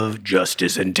monolith of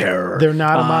justice and terror. They're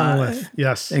not a monolith.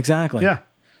 Yes. Exactly. Yeah.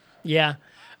 Yeah.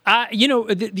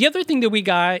 The other thing that we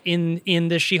got in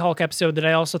this She-Hulk episode that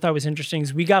I also thought was interesting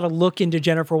is we got a look into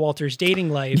Jennifer Walters'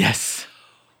 dating life. Yes.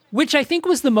 which I think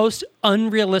was the most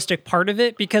unrealistic part of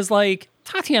it because, like,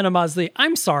 Tatiana Maslany,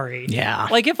 I'm sorry. Yeah.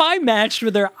 Like, if I matched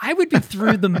with her, I would be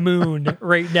through the moon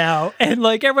right now. And,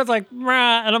 like, everyone's like,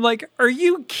 rah. And I'm like, are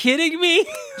you kidding me?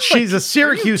 She's a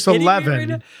Syracuse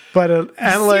 11, but an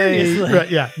LA. Seriously?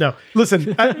 Right, yeah, no.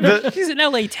 Listen, She's an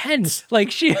LA 10.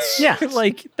 Like,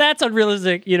 like, that's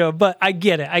unrealistic, but I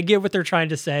get it. I get what they're trying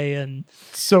to say and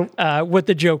so what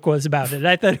the joke was about it.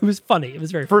 I thought it was funny. It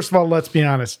was very funny. first of all, let's be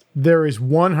honest. There is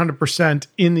 100%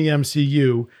 in the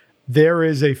MCU. There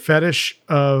is a fetish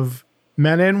of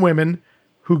men and women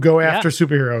who go after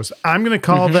superheroes. I'm going to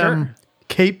call them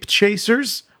cape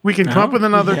chasers. We can come up with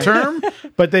another term,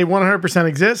 but they 100%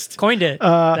 exist. Coined it.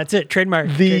 That's it. Trademark.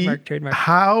 Trademark.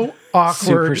 How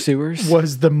awkward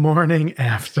was the morning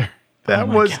after? That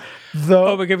was the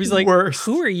oh my God. He's like, worst.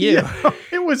 Who are you? Yeah,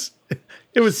 it was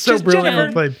so Just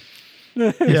brilliantly played.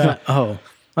 Yeah. Oh,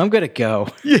 I'm gonna go.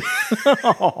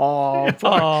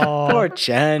 Poor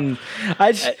Jen.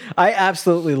 I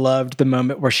absolutely loved the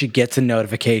moment where she gets a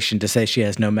notification to say she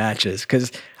has no matches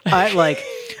because I like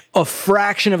a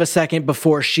fraction of a second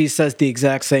before she says the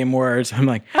exact same words. I'm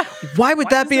like, why would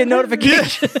that be a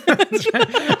notification?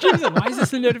 Why is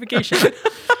this a notification?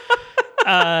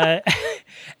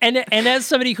 And as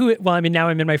somebody who, well, I mean, now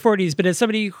I'm in my 40s, but as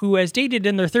somebody who has dated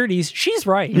in their 30s, she's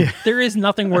right. Yeah. There is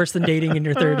nothing worse than dating in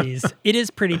your 30s. It is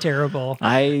pretty terrible.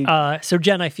 So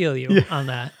Jen, I feel you on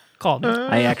that. Call me.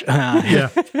 I actually,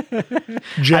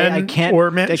 Jen I can't,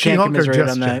 or I can't She-Hulk or commiserate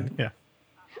just on that. Jen? Yeah.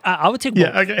 I would take both.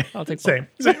 Yeah. Okay. I'll take Same.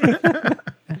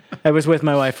 I was with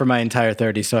my wife for my entire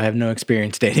 30s, so I have no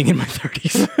experience dating in my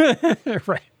 30s.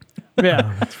 Right.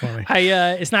 Yeah, that's funny.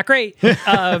 It's not great,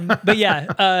 but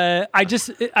yeah, I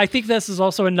think this is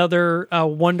also another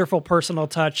wonderful personal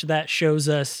touch that shows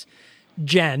us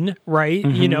Jen, right?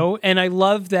 Mm-hmm. And I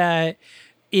love that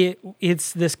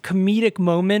it's this comedic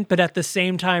moment, but at the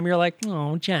same time, you're like,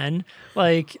 oh, Jen,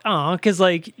 like, oh, because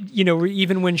like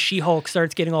even when She-Hulk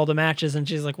starts getting all the matches, and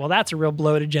she's like, well, that's a real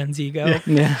blow to Jen's ego.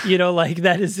 Yeah. Like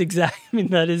that is exactly. I mean,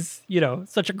 that is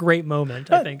such a great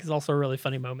moment. I think is also a really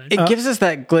funny moment. It gives us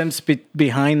that glimpse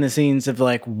behind the scenes of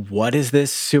like, what is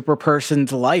this super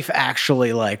person's life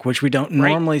actually like, which we don't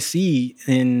normally see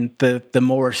in the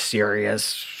more serious,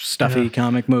 stuffy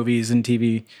comic movies and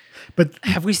TV. But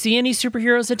have we seen any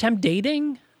superheroes attempt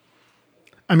dating?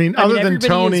 I mean, other than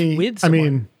Tony,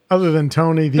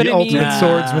 the ultimate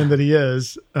swordsman that he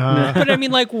is. But I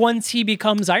mean, like once he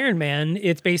becomes Iron Man,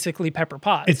 it's basically Pepper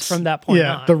Potts from that point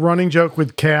on. The running joke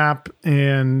with Cap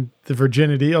and the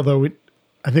virginity, although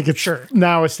I think it's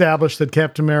now established that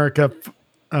Captain America.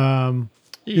 I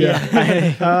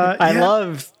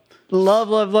love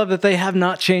that they have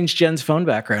not changed Jen's phone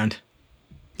background.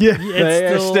 Yeah,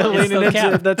 they're still leaning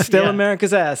into it. That's still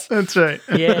America's ass. That's right.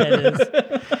 Yeah, it is.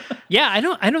 Yeah,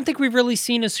 I don't think we've really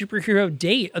seen a superhero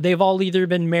date. They've all either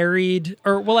been married,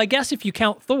 or well, I guess if you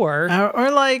count Thor, or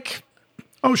like,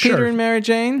 Peter and Mary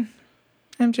Jane,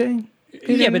 MJ.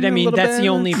 Peter but I mean that's the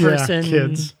only person.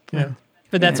 Kids. Yeah.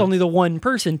 But that's only the one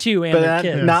person too, and their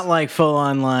kids. Not like full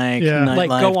on like like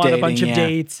go on dating, a bunch of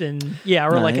dates and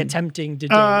or like attempting to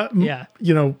date.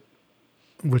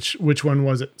 Which one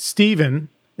was it? Steven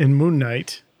in Moon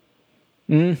Knight.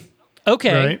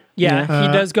 Okay. Right? Yeah,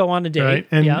 he does go on a date. Right.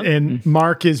 And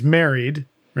Mark is married.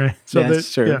 Right. So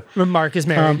that's true. Yeah. Mark is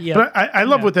married. But I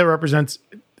love what that represents.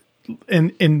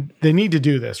 And they need to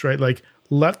do this, right? Like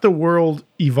let the world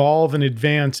evolve and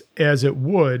advance as it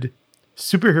would.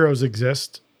 Superheroes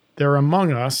exist. They're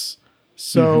among us.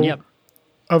 So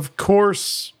of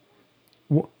course,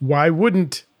 why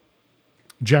wouldn't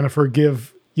Jennifer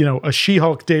give a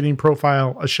She-Hulk dating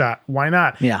profile a shot? Why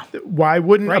not? Yeah. Why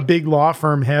wouldn't a big law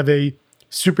firm have a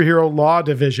superhero law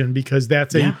division? Because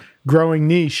that's a growing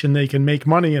niche and they can make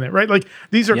money in it, right? Like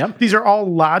these are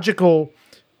all logical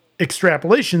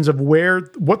extrapolations of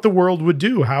what the world would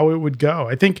do, how it would go.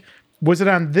 I think was it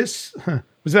on this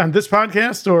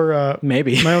podcast or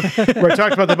maybe where I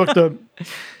talked about the book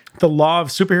the Law of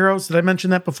Superheroes? Did I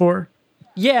mention that before?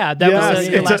 Yeah, that was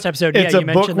the last episode. It's you a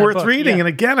mentioned book worth that book. reading. Yeah. And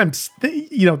again, I'm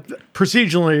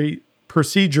procedurally,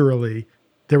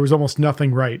 there was almost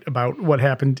nothing right about what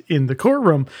happened in the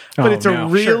courtroom. But it's a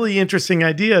really interesting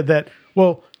idea that,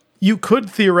 well, you could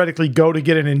theoretically go to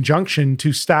get an injunction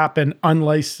to stop an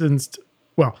unlicensed.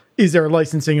 Well, is there a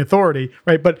licensing authority,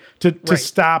 right? But to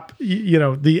stop,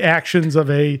 the actions of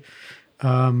a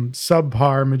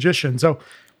subpar magician. So,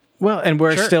 well, and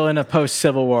we're still in a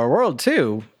post-Civil War world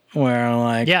too. Where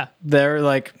like they're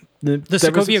like the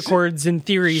Sokovia Accords in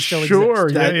theory still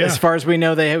exist. As far as we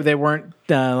know, they weren't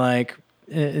done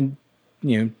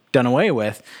away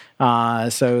with.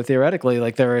 So theoretically,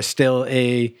 like there is still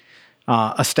a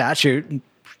statute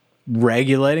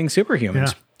regulating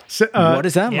superhumans. Yeah. What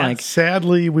is that like?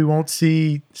 Sadly, we won't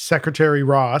see Secretary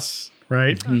Ross,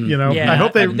 right? You know, I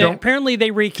hope they don't. Apparently, they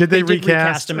did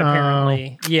recast him.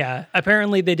 Apparently,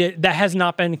 apparently they did. That has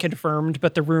not been confirmed,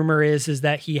 but the rumor is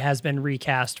that he has been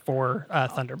recast for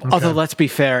Thunderbolt. Although, let's be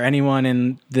fair, anyone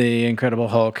in the Incredible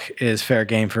Hulk is fair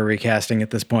game for recasting at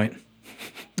this point.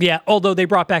 Yeah, although they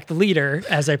brought back the leader,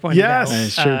 as I pointed out. That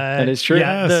is true. That is true.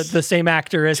 Yeah, the same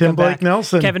actor as Tim Blake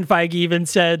Nelson. Kevin Feige even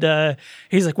said,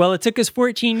 he's like, well, it took us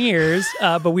 14 years,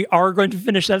 but we are going to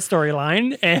finish that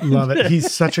storyline. And love it.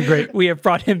 He's such a great... we have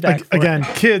brought him back. Again,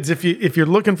 kids, if you're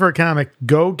looking for a comic,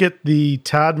 go get the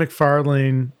Todd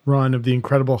McFarlane run of The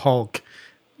Incredible Hulk.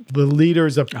 The leader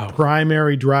is a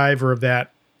primary driver of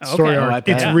that story arc.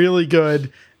 It's really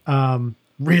good.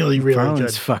 Really good.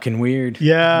 It's fucking weird.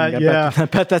 Yeah. I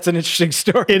bet that's an interesting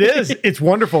story. It is. It's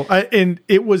wonderful. And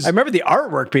it was. I remember the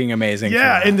artwork being amazing.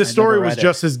 Yeah, and the story was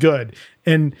just as good.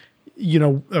 And you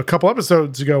know, a couple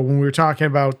episodes ago when we were talking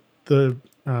about the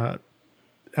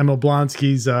Emil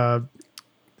Blonsky's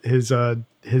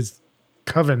his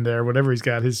coven there, whatever he's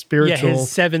got, his spiritual, his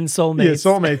 7 soulmates. Yeah,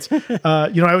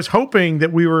 soulmates. You know, I was hoping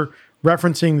that we were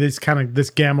referencing this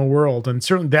gamma world, and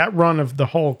certainly that run of the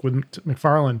Hulk with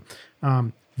McFarlane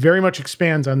very much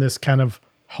expands on this kind of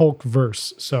Hulk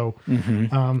verse. So,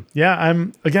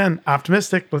 I'm again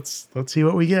optimistic. Let's see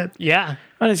what we get. Yeah,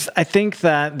 I think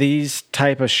that these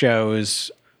type of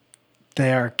shows,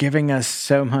 they are giving us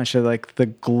so much of like the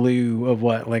glue of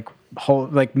what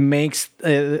makes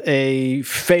a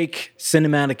fake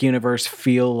cinematic universe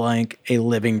feel like a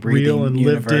living, breathing real and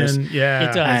universe. lived in. Yeah,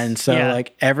 it does. And so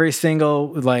like every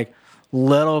single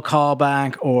little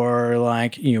callback or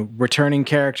returning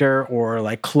character or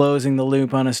like closing the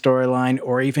loop on a storyline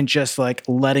or even just like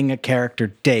letting a character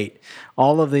date.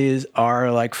 All of these are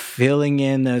like filling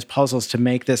in those puzzles to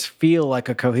make this feel like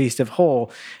a cohesive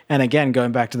whole. And again,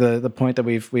 going back to the point that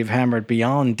we've hammered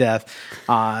beyond death,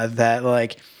 that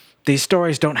like these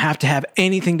stories don't have to have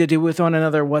anything to do with one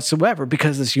another whatsoever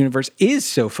because this universe is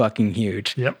so fucking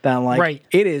huge. Yep. That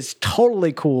it is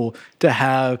totally cool to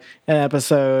have an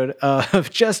episode of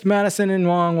just Madison and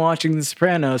Wong watching The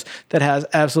Sopranos that has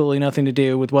absolutely nothing to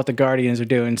do with what the Guardians are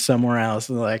doing somewhere else.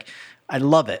 Like, I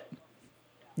love it.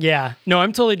 Yeah, no,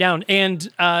 I'm totally down. And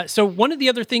so one of the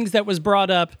other things that was brought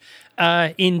up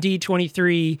in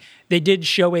D23, they did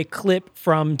show a clip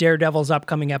from Daredevil's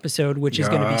upcoming episode, which is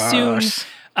going to be soon.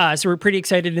 So we're pretty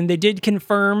excited, and they did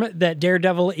confirm that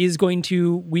Daredevil is going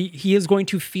to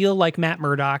feel like Matt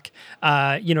Murdock.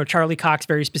 Charlie Cox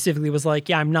very specifically was like,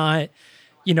 "Yeah, I'm not.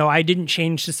 I didn't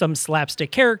change to some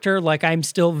slapstick character. Like I'm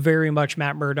still very much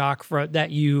Matt Murdock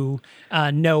that you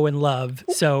know and love."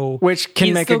 So which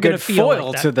can make a good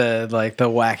foil to the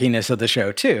wackiness of the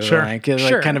show too. Sure,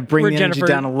 kind of bring the energy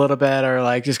down a little bit, or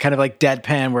like just kind of like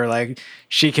deadpan, where like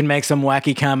she can make some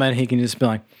wacky comment, he can just be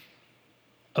like,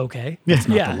 okay, that's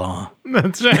not the law.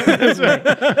 That's right.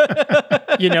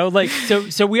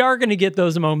 So we are going to get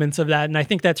those moments of that, and I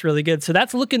think that's really good. So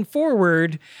that's looking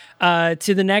forward to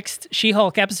the next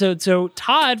She-Hulk episode. So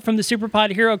Todd from the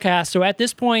SuperPod Hero Cast. So at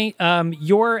this point,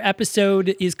 your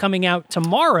episode is coming out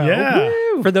tomorrow.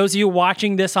 Yeah. For those of you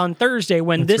watching this on Thursday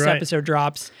when this episode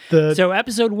drops. So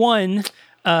episode 1.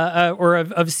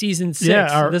 Of season 6.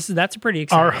 Yeah, that's pretty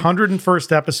exciting. Our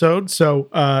 101st episode. So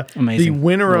the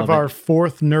winner of our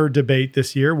 4th nerd debate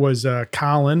this year was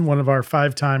Colin, one of our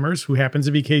 5-timers, who happens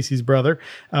to be Casey's brother.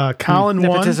 Colin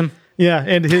won. Yeah,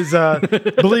 and his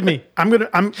believe me,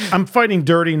 I'm fighting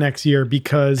dirty next year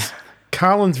because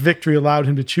Colin's victory allowed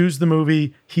him to choose the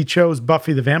movie. He chose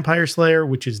Buffy the Vampire Slayer,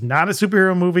 which is not a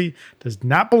superhero movie, does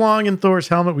not belong in Thor's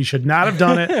helmet. We should not have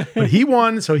done it, but he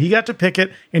won, so he got to pick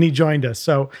it, and he joined us.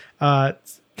 So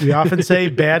we often say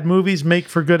bad movies make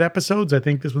for good episodes. I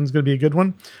think this one's going to be a good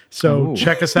one. So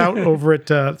check us out over at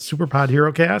SuperPod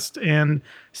HeroCast and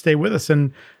stay with us.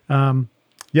 And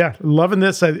loving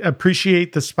this. I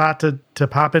appreciate the spot to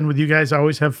pop in with you guys. I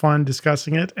always have fun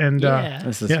discussing it. And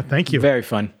thank you. Very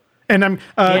fun. And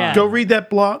go read that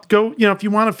blog. Go, if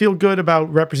you want to feel good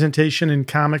about representation in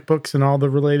comic books and all the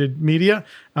related media,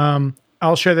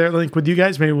 I'll share that link with you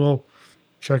guys. Maybe we'll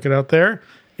check it out there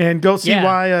and go see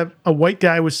why a white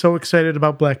guy was so excited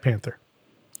about Black Panther.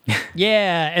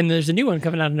 Yeah, and there's a new one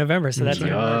coming out in November, so that's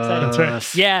even more exciting. That's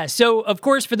right. Yeah, so of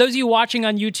course, for those of you watching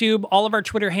on YouTube, all of our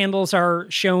Twitter handles are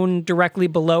shown directly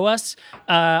below us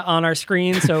on our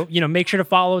screen. So, make sure to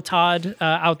follow Todd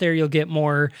out there. You'll get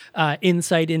more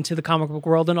insight into the comic book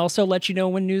world and also let you know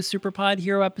when new SuperPod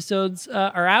Hero episodes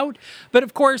are out. But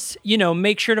of course,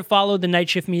 make sure to follow the Night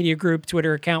Shift Media Group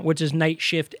Twitter account, which is Night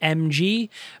Shift MG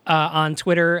on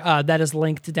Twitter. That is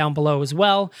linked down below as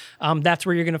well. That's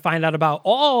where you're going to find out about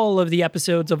all all of the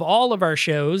episodes of all of our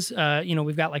shows.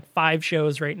 We've got like 5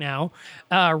 shows right now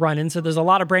running, so there's a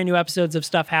lot of brand new episodes of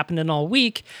stuff happening all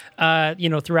week,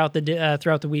 throughout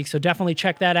the week. So definitely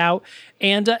check that out.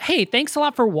 And hey, thanks a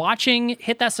lot for watching.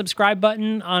 Hit that subscribe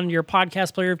button on your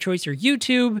podcast player of choice or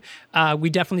YouTube. We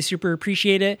definitely super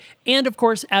appreciate it. And of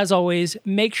course, as always,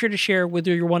 make sure to share with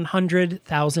your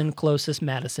 100,000 closest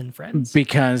Madison friends,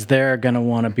 because they're going to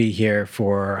want to be here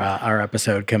for our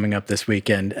episode coming up this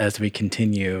weekend as we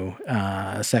continue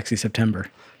Sexy September.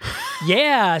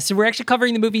 Yeah, so we're actually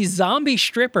covering the movie Zombie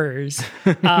Strippers,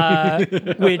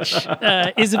 which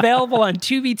is available on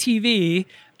Tubi TV.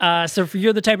 So if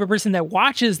you're the type of person that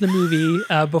watches the movie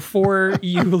before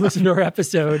you listen to our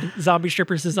episode, Zombie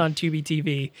Strippers is on Tubi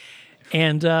TV.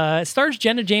 And it stars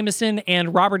Jenna Jameson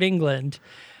and Robert Englund.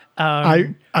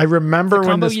 I remember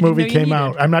when this movie came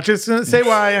out. I'm not just going to say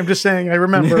why. I'm just saying I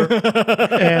remember.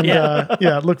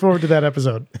 And look forward to that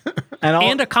episode.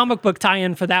 And a comic book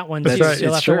tie-in for that one, too. Right. So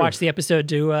you'll have to watch the episode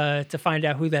to find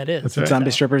out who that is. Right.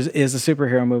 Zombie Strippers is a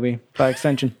superhero movie by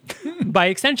extension. By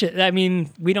extension. I mean,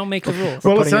 we don't make the rules.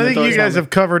 Well, listen, I think you guys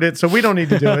have covered it, so we don't need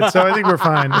to do it. So I think we're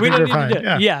fine. We don't need to do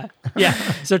it. Yeah.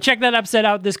 So check that episode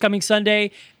out this coming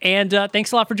Sunday. And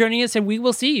thanks a lot for joining us, and we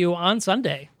will see you on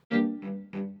Sunday.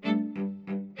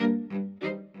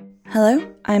 Hello,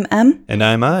 I'm Em. And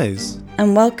I'm Eyes.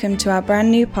 And welcome to our brand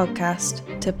new podcast,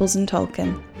 Tipples and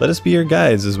Tolkien. Let us be your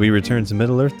guides as we return to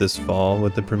Middle-earth this fall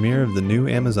with the premiere of the new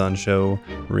Amazon show,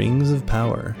 Rings of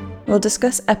Power. We'll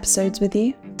discuss episodes with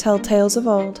you, tell tales of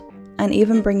old, and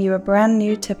even bring you a brand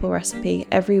new tipple recipe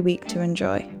every week to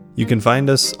enjoy. You can find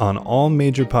us on all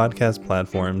major podcast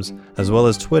platforms, as well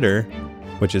as Twitter,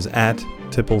 which is at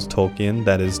Tipples Tolkien,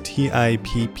 that is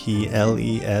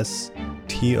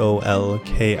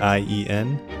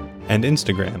TippleSTolkien, and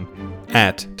Instagram,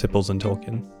 at Tipples and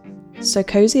Tolkien. So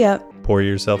cozy up, Pour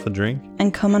yourself a drink,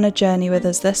 and come on a journey with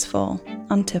us this fall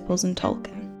on Tipples and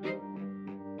Tolkien.